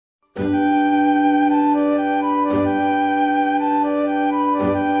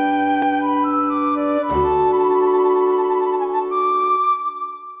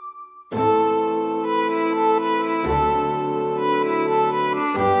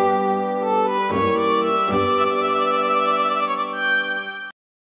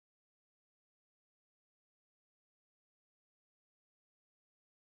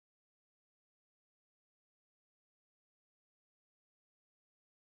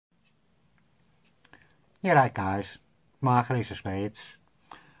Yeah, right guys, Mark at Ace of Spades.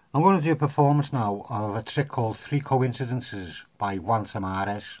 I'm going to do a performance now of a trick called Three Coincidences by Juan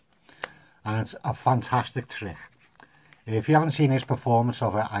Tamariz, and it's a fantastic trick. If you haven't seen his performance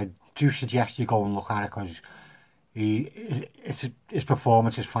of it, I do suggest you go and look at it, because his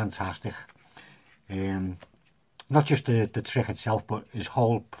performance is fantastic. Not just the trick itself, but his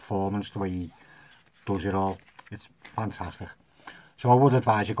whole performance, the way he does it all, it's fantastic. So I would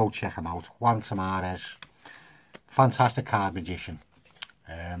advise you go check him out. Juan Tamariz, fantastic card magician.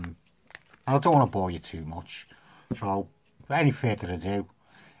 And I don't want to bore you too much, so without any further ado,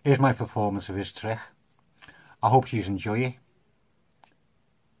 here's my performance of his trick. I hope you enjoy it.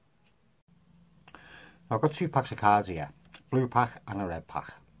 I've got two packs of cards here, blue pack and a red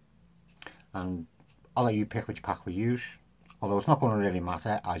pack, and I'll let you pick which pack we use, although it's not going to really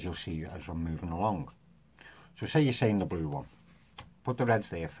matter, as you'll see as I'm moving along. So say you're saying the blue one, put the reds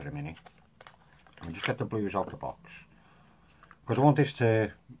there for a minute, and just get the blues out the box, because I want this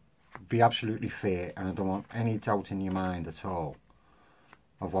to be absolutely fair, and I don't want any doubt in your mind at all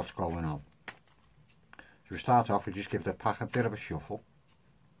of what's going on. So we start off, we just give the pack a bit of a shuffle.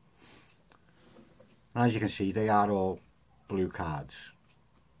 And as you can see, they are all blue cards.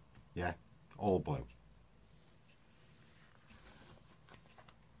 Yeah, all blue.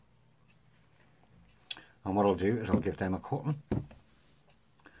 And what I'll do is I'll give them a cutting.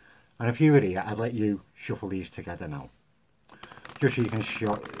 And if you were here, I'd let you shuffle these together now, just so you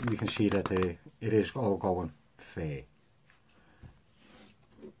can see that it is all going fair,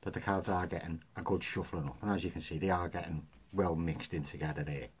 that the cards are getting a good shuffling up, and as you can see, they are getting well mixed in together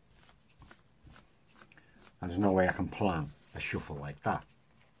there. And there's no way I can plan a shuffle like that.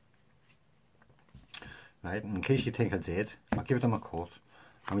 Right, and in case you think I did, I'll give them a cut,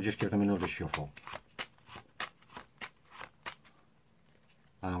 and we'll just give them another shuffle.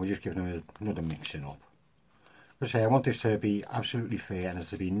 And we'll just give them another mixing up. As I say, I want this to be absolutely fair, and there's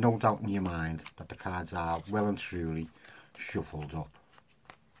to be no doubt in your mind that the cards are well and truly shuffled up.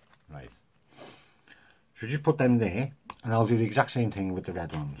 Right. So just put them there, and I'll do the exact same thing with the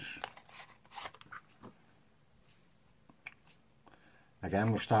red ones.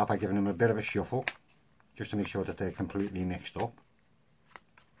 Again, we'll start by giving them a bit of a shuffle, just to make sure that they're completely mixed up.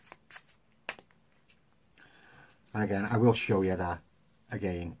 And again, I will show you that,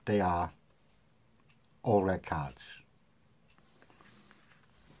 again, they are all red cards.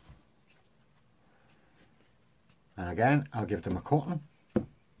 And again, I'll give them a cutting.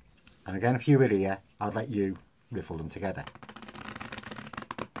 And again, if you were here, I'd let you riffle them together.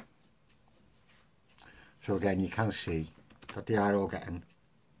 So again, you can see that they are all getting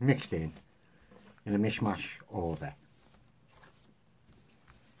mixed in a mishmash order.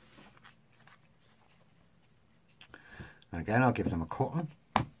 And again, I'll give them a cutting,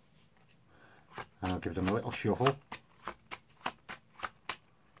 and I'll give them a little shuffle,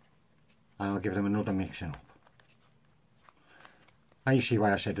 and I'll give them another mixing up. Now you see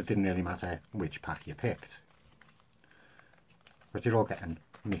why I said it didn't really matter which pack you picked, but they're all getting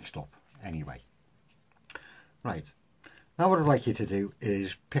mixed up anyway. Right, now what I'd like you to do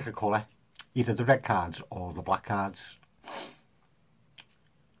is pick a colour, either the red cards or the black cards.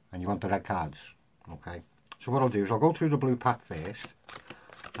 And you want the red cards, okay? So what I'll do is I'll go through the blue pack first,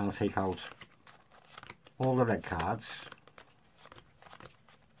 and I'll take out all the red cards.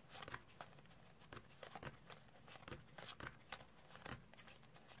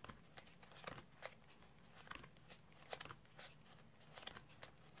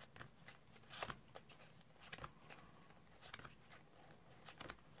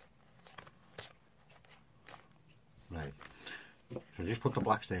 Right, so just put the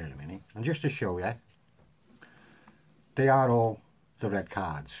blacks there a minute, and just to show you, they are all the red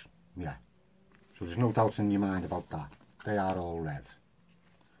cards, yeah, so there's no doubt in your mind about that, they are all red.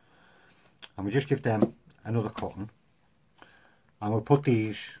 And we just give them another cutting, and we'll put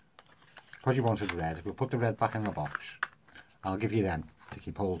these, because you wanted red, we'll put the red back in the box. I'll give you them to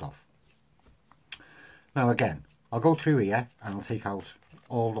keep hold of. Now again, I'll go through here and I'll take out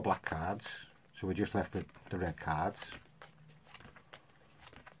all the black cards, so we're just left with the red cards.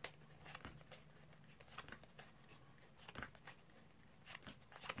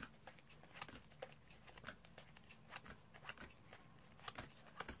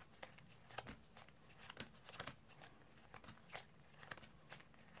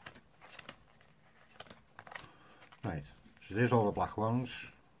 Right, so there's all the black ones.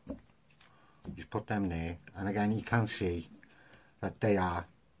 Just put them there, and again you can see that they are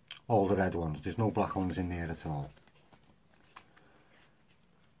all the red ones. There's no black ones in there at all.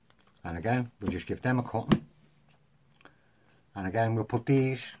 And again, we'll just give them a cutting, and again we'll put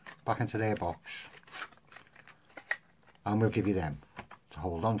these back into their box, and we'll give you them to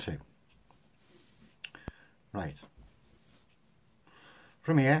hold on to. Right.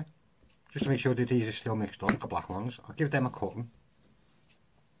 From here, just to make sure that these are still mixed up, the black ones, I'll give them a cutting.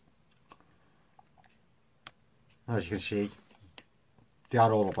 As you can see, they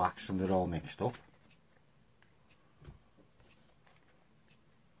are all blacks and they're all mixed up.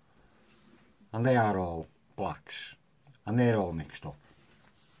 And they are all blacks and they're all mixed up.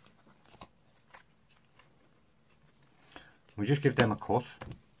 We just give them a cut.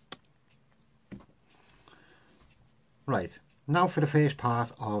 Right, now for the first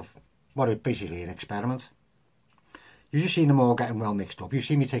part of what is basically an experiment. You've just seen them all getting well mixed up. You've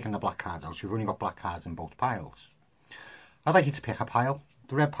seen me taking the black cards out, so we've only got black cards in both piles. I'd like you to pick a pile,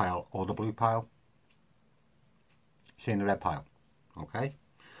 the red pile or the blue pile. Say in the red pile, okay?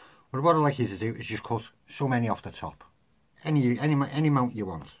 But what I'd like you to do is just cut so many off the top. Any amount you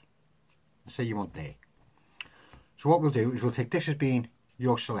want. Say you want there. So what we'll do is we'll take this as being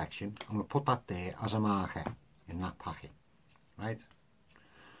your selection and we'll put that there as a marker in that packet, right?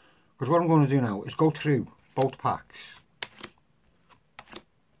 Because what I'm going to do now is go through both packs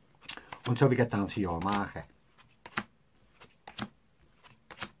until we get down to your marker.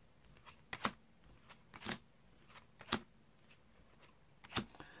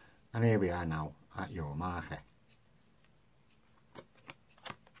 And here we are now at your marker.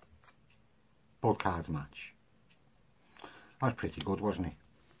 Both cards match. That was pretty good, wasn't it?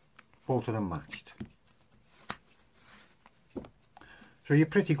 Both of them matched. So you're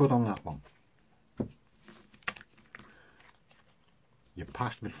pretty good on that one. You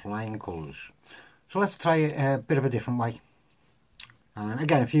passed with flying colours. So let's try a bit of a different way. And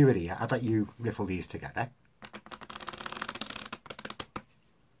again, if you were here, I'd let you riffle these together.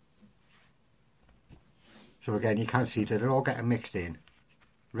 So again, you can see that they're all getting mixed in,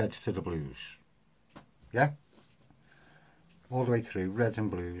 reds to the blues. Yeah? All the way through, reds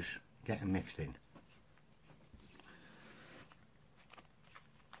and blues getting mixed in.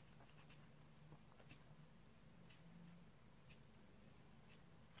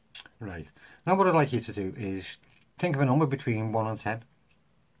 Right, now what I'd like you to do is think of a number between 1 and 10.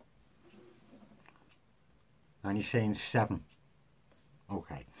 And you're saying 7.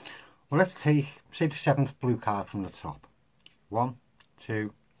 Okay. Well, let's take, say, the 7th blue card from the top. 1,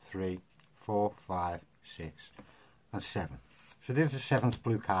 2, 3, 4, 5, 6 and 7. So there's the 7th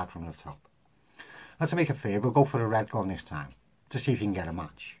blue card from the top. Let's make it fair, we'll go for a red one this time to see if you can get a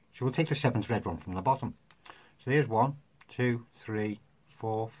match. So we'll take the 7th red one from the bottom. So there's 1, 2, 3,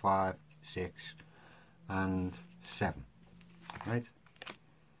 4, 5, 6 and 7. Right?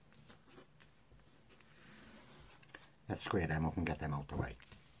 Let's square them up and get them out the way.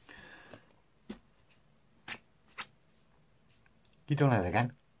 You've done it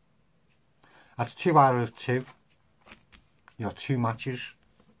again. That's 2 out of 2. Your 2 matches.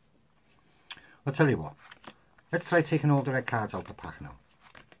 I'll tell you what. Let's try taking all the red cards out the pack now.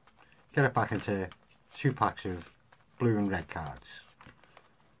 Get it back into 2 packs of blue and red cards.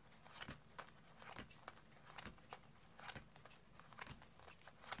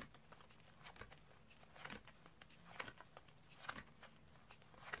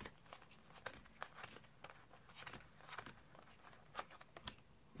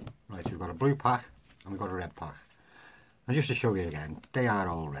 Right, we've got a blue pack and we've got a red pack. And just to show you again, they are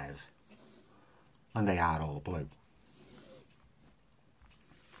all red and they are all blue.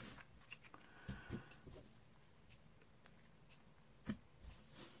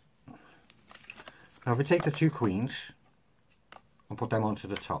 Now if we take the 2 queens and put them onto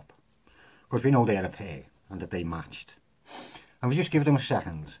the top, because we know they're a pair and that they matched, and we just give them a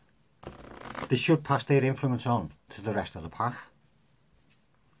second, they should pass their influence on to the rest of the pack.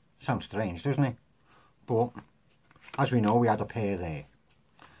 Sounds strange, doesn't it? But as we know, we had a pair there.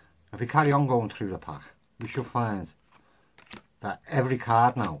 If we carry on going through the pack, we should find that every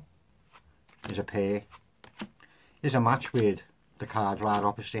card now is a pair, is a match with the card right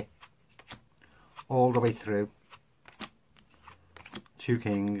opposite, all the way through. 2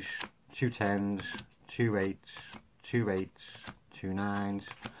 kings, 2 10s, 2 8s, 2 8s, 2 9s.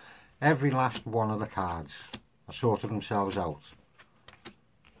 Every last one of the cards have sorted themselves out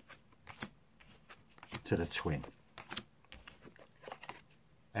to the twin.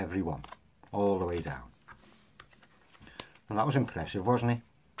 Every one, all the way down. And that was impressive, wasn't it?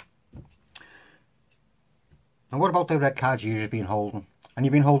 And what about the red cards you've been holding? And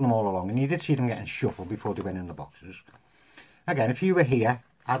you've been holding them all along, and you did see them getting shuffled before they went in the boxes. Again, if you were here,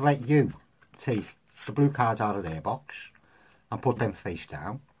 I'd let you take the blue cards out of their box and put them face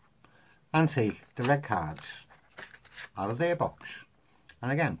down, and take the red cards out of their box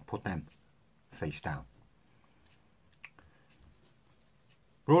and again put them face down.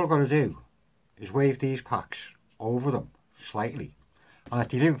 But all I've got to do is wave these packs over them slightly and let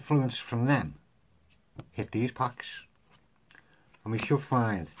the influence from them hit these packs. And we should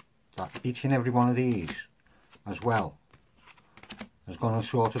find that each and every one of these as well has gone and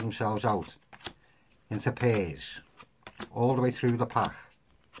sorted themselves out into pairs all the way through the pack.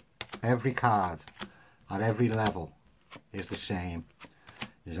 Every card at every level is the same.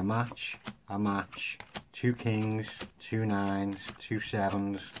 There's a match, 2 kings, 2 nines, 2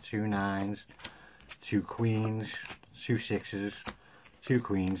 sevens, 2 nines, 2 queens, 2 sixes, 2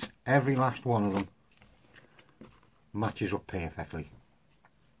 queens. Every last one of them matches up perfectly.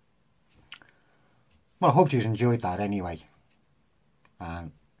 Well, I hope you enjoyed that anyway,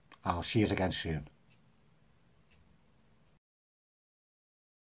 and I'll see you again soon.